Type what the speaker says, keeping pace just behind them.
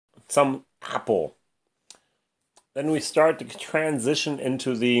some apple. Then we start to transition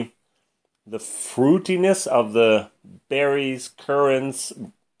into the fruitiness of the berries, currants,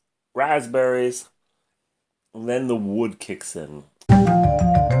 raspberries, and then the wood kicks in.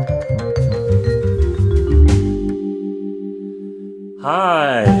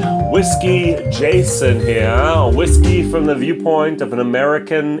 Hi, WhiskyJason here. Whiskey from the viewpoint of an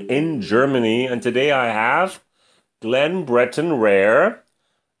American in Germany. And today I have Glen Breton Rare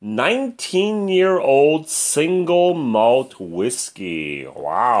 19-year-old single malt whiskey.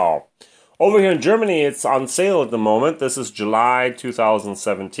 Wow. Over here in Germany, it's on sale at the moment. This is July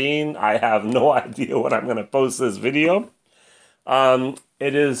 2017. I have no idea when I'm going to post this video. It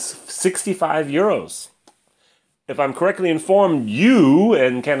is 65 euros. If I'm correctly informed, you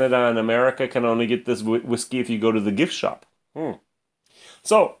in Canada and America can only get this whiskey if you go to the gift shop.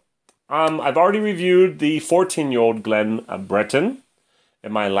 So, I've already reviewed the 14-year-old Glen Breton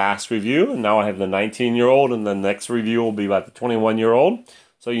in my last review, and now I have the 19-year-old, and the next review will be about the 21-year-old.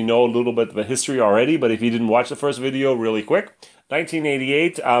 So you know a little bit of the history already, but if you didn't watch the first video, really quick.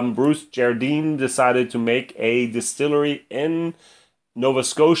 1988, Bruce Jardine decided to make a distillery in Nova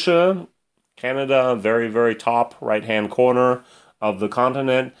Scotia, Canada, very, very top right-hand corner of the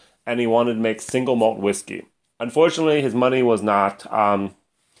continent, and he wanted to make single malt whiskey. Unfortunately, his money was not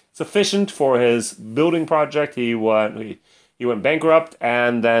sufficient for his building project. He went bankrupt,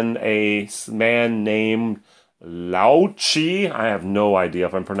 and then a man named Lauchi, I have no idea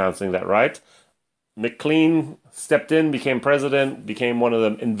if I'm pronouncing that right, McLean stepped in, became president, became one of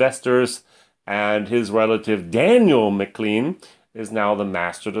the investors, and his relative Daniel McLean is now the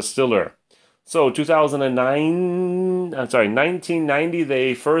master distiller. So 1990,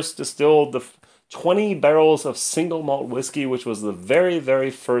 they first distilled the 20 barrels of single malt whiskey, which was the very,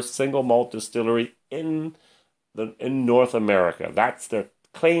 very first single malt distillery in North America. That's their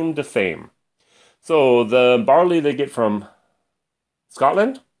claim to fame. So the barley they get from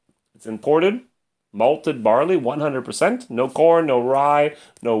Scotland, it's imported, malted barley, 100%, no corn, no rye,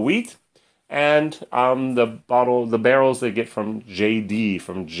 no wheat. And the barrels they get from JD,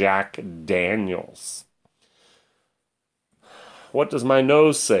 from Jack Daniels. What does my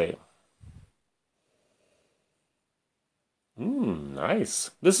nose say? Nice.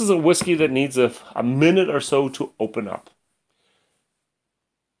 This is a whiskey that needs a minute or so to open up.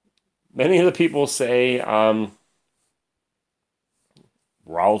 Many of the people say,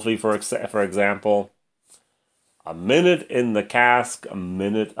 Ralphie, for example, a minute in the cask,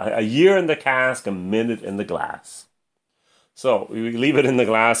 a year in the cask, a minute in the glass. So we leave it in the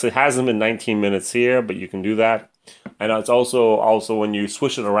glass. It hasn't been 19 minutes here, but you can do that. And it's also when you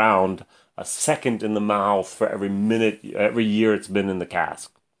swish it around, a second in the mouth for every minute, every year it's been in the cask.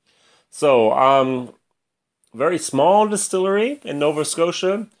 So, very small distillery in Nova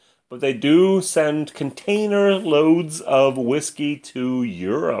Scotia, but they do send container loads of whiskey to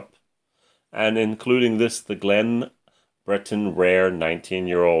Europe. And including this, the Glen Breton Rare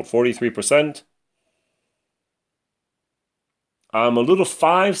 19-year-old, 43%. A little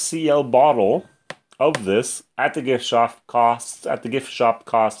 5 cl bottle of this at the gift shop costs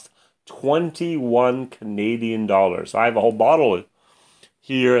 21 Canadian dollars. I have a whole bottle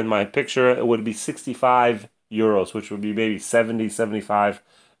here in my picture. It would be 65 euros, which would be maybe 70, 75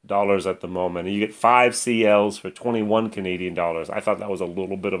 dollars at the moment. And you get 5 CLs for 21 Canadian dollars. I thought that was a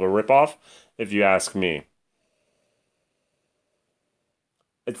little bit of a ripoff, if you ask me.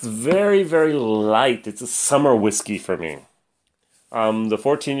 It's very, very light. It's a summer whiskey for me. The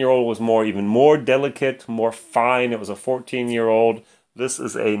 14-year-old was even more delicate, more fine. It was a 14-year-old. This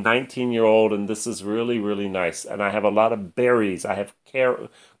is a 19-year-old, and this is really, really nice. And I have a lot of berries. I have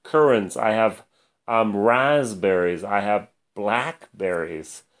currants. I have raspberries. I have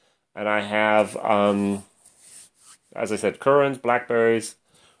blackberries. And I have, as I said, currants, blackberries,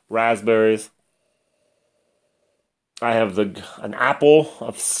 raspberries. I have an apple,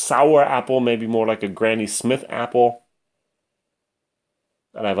 a sour apple, maybe more like a Granny Smith apple.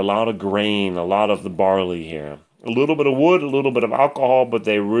 And I have a lot of grain, a lot of the barley here. A little bit of wood, a little bit of alcohol, but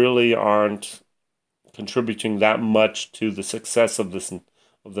they really aren't contributing that much to the success of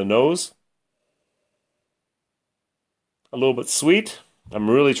the nose. A little bit sweet. I'm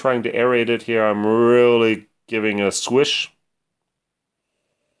really trying to aerate it here. I'm really giving a swish.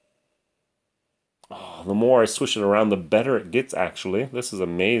 Oh, the more I swish it around, the better it gets, actually. This is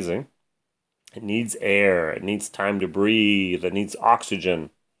amazing. It needs air. It needs time to breathe. It needs oxygen.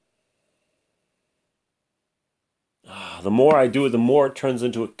 The more I do it, the more it turns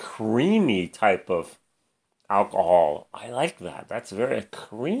into a creamy type of alcohol. I like that. That's very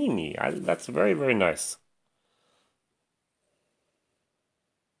creamy. That's very, very nice.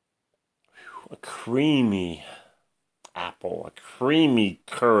 a creamy apple, a creamy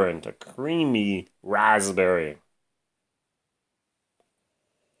currant, a creamy raspberry.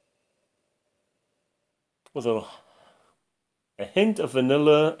 With a hint of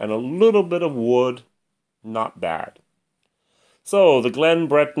vanilla and a little bit of wood. Not bad. So, the Glen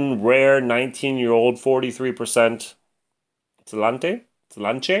Breton Rare 19-year-old 43%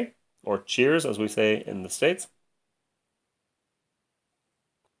 Cilanthe, or cheers as we say in the States.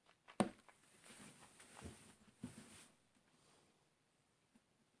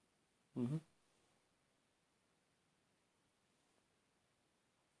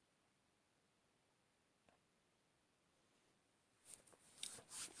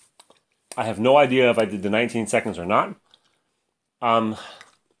 I have no idea if I did the 19 seconds or not.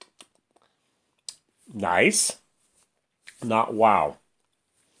 Nice. Not wow.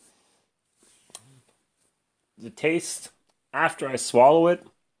 The taste, after I swallow it,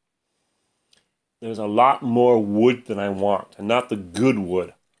 there's a lot more wood than I want, and not the good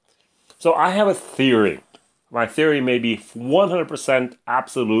wood. So I have a theory. My theory may be 100%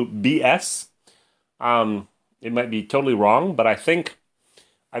 absolute BS. It might be totally wrong, but I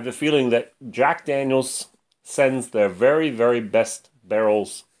have a feeling that Jack Daniel's sends their very, very best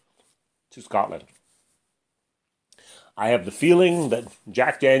barrels to Scotland. I have the feeling that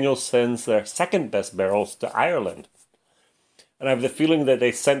Jack Daniel's sends their second best barrels to Ireland. And I have the feeling that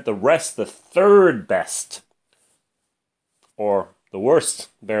they sent the rest, the third best, or the worst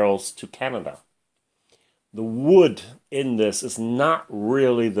barrels to Canada. The wood in this is not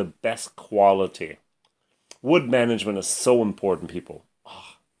really the best quality. Wood management is so important, people.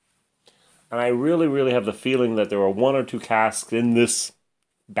 And I really, really have the feeling that there were one or two casks in this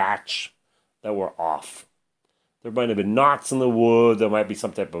batch that were off. There might have been knots in the wood. There might be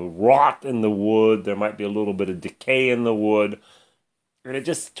some type of rot in the wood. There might be a little bit of decay in the wood. And it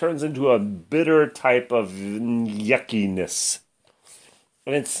just turns into a bitter type of yuckiness.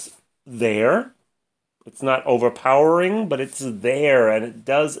 And it's there. It's not overpowering, but it's there. And it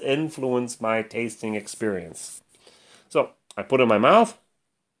does influence my tasting experience. So I put it in my mouth.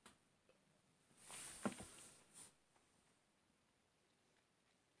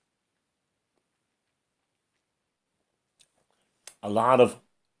 A lot of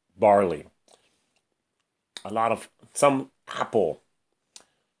barley, some apple.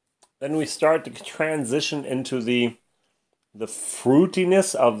 Then we start to transition into the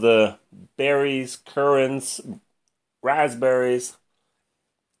fruitiness of the berries, currants, raspberries,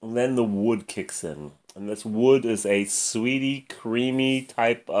 and then the wood kicks in. And this wood is a sweety, creamy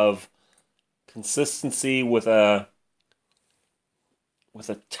type of consistency with a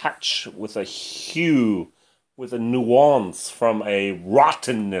touch, with a hue, with a nuance from a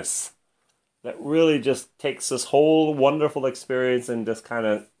rottenness that really just takes this whole wonderful experience and just kind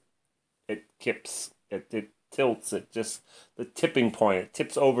of, it tilts, it just, the tipping point, it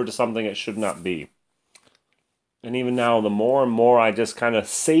tips over to something it should not be. And even now, the more and more I just kind of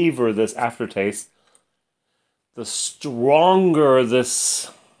savor this aftertaste, the stronger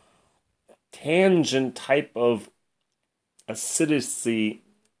this tangent type of acidity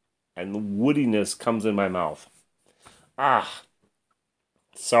and woodiness comes in my mouth.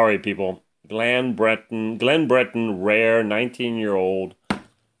 Sorry, people. Glen Breton Rare 19-year-old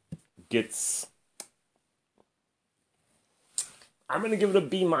gets. I'm gonna give it a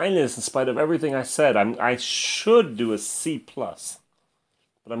B- in spite of everything I said. I should do a C+, but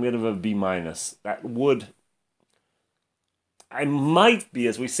I'm gonna give it a B-. That would. I might be,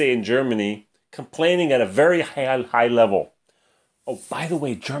 as we say in Germany, complaining at a very high level. Oh, by the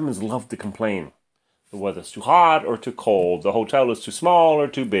way, Germans love to complain. The weather's too hot or too cold. The hotel is too small or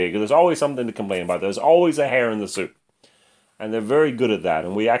too big. There's always something to complain about. There's always a hair in the soup. And they're very good at that.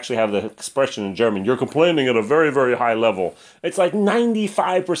 And we actually have the expression in German, you're complaining at a very, very high level. It's like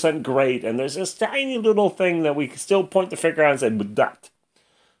 95% great. And there's this tiny little thing that we can still point the finger at and say, but that.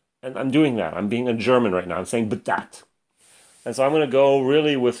 And I'm doing that. I'm being a German right now. I'm saying, but that. And so I'm going to go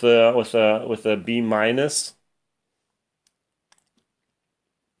really with a B-,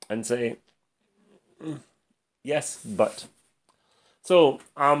 and say, yes, but. So,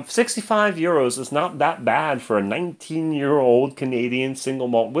 65 euros is not that bad for a 19-year-old Canadian single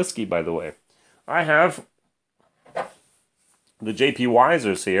malt whiskey, by the way. I have the JP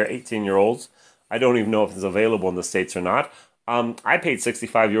Wisers here, 18-year-olds. I don't even know if it's available in the States or not. I paid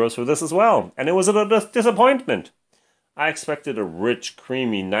 65 euros for this as well, and it was a disappointment. I expected a rich,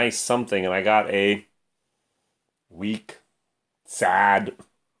 creamy, nice something, and I got a weak, sad,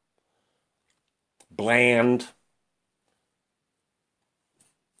 bland,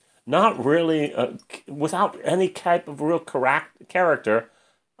 not really, without any type of real character,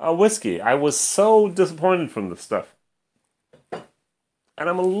 whiskey. I was so disappointed from this stuff. And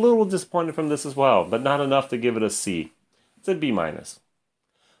I'm a little disappointed from this as well, but not enough to give it a C. It's a B minus.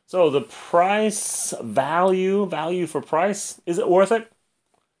 So the price, value for price, is it worth it?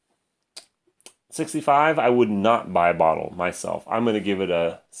 65, I would not buy a bottle myself. I'm going to give it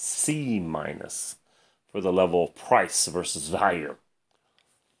a C minus for the level of price versus value.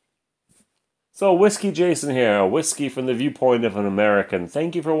 So WhiskyJason here, whiskey from the viewpoint of an American.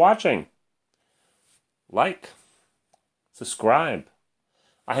 Thank you for watching. Like, subscribe.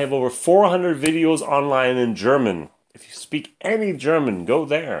 I have over 400 videos online in German. If you speak any German, go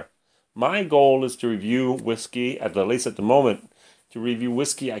there. My goal is to review whiskey, at least at the moment, to review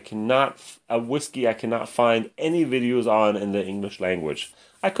whiskey I cannot find any videos on in the English language.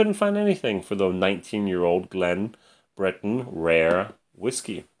 I couldn't find anything for the 19-year-old Glen Breton Rare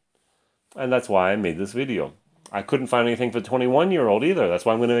whiskey. And that's why I made this video. I couldn't find anything for the 21-year-old either. That's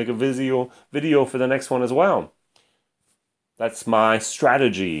why I'm going to make a video for the next one as well. That's my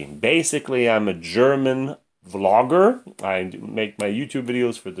strategy. Basically, I'm a German vlogger. I make my YouTube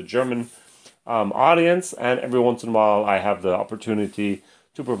videos for the German audience, and every once in a while I have the opportunity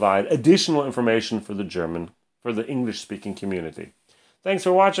to provide additional information for the English-speaking community. Thanks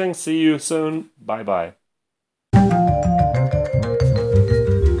for watching. See you soon. Bye-bye.